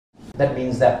That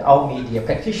means that all media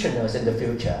practitioners in the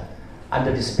future,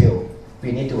 under this bill,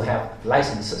 we need to have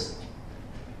licenses.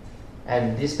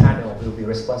 And this panel will be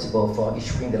responsible for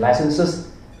issuing the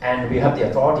licenses, and we have the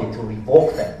authority to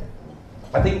revoke them.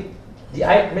 I think the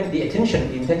intention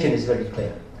is very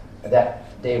clear, that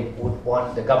they would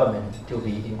want the government to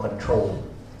be in control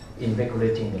in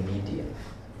regulating the media.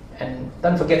 And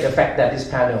don't forget the fact that this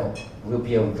panel will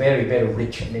be a very, very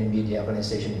rich media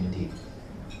organization indeed.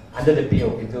 Under the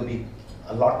bill, it will be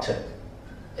allotted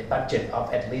a budget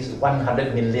of at least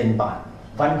 100 million baht,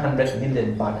 100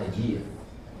 million baht a year.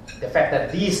 The fact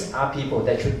that these are people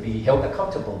that should be held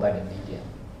accountable by the media.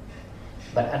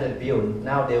 But under the bill,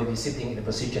 now they will be sitting in a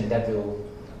position that will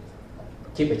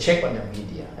keep a check on the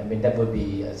media. I mean, that would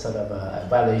be a sort of a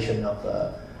violation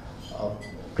of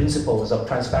principles of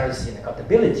transparency and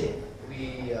accountability.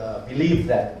 We believe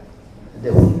that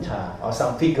the junta or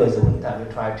some figures of the junta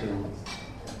will try to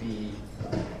be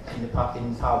in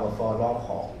power for a long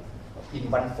haul, in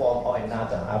one form or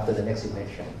another after the next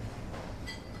election.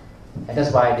 And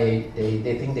that's why they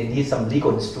think they need some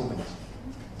legal instruments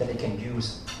that they can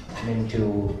use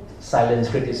to silence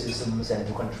criticisms and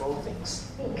to control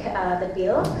things. I think the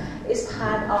bill is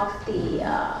part of the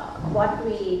what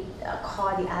we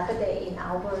call the other day in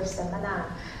our seminar,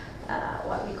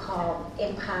 what we call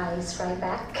Empire Strike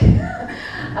Back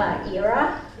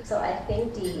era. So I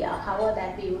think the power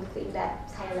that we would think that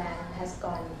Thailand has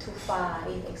gone too far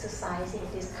in exercising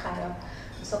this kind of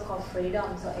so-called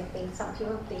freedom. So I think some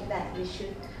people think that we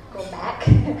should go back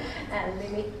and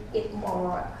limit it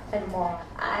more and more.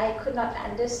 I could not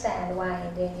understand why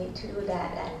they need to do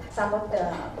that, and some of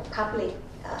the public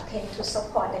tend to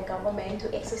support the government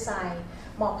to exercise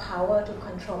more power to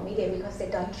control media because they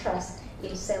don't trust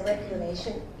in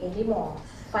self-regulation anymore.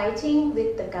 Fighting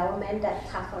with the government that's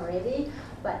tough already,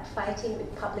 but fighting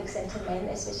with public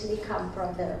sentiment, especially come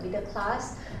from the middle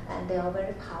class, and they are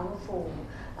very powerful.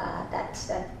 That's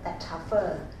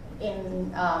tougher.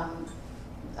 In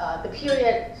the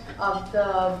period of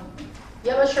the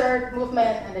yellow shirt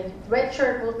movement and the red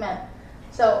shirt movement,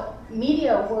 so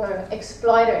media were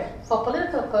exploited for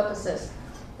political purposes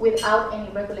without any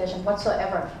regulation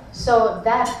whatsoever. So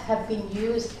that have been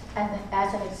used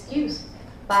as an excuse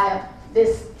by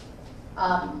these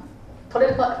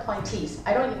political appointees.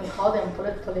 I don't even call them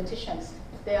politicians.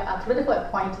 They are political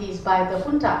appointees by the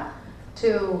junta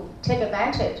to take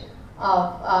advantage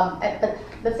of, but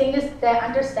the thing is their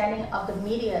understanding of the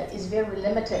media is very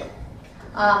limited.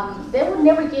 They would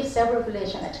never give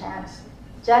self-regulation a chance,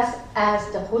 just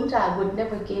as the junta would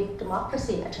never give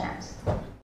democracy a chance.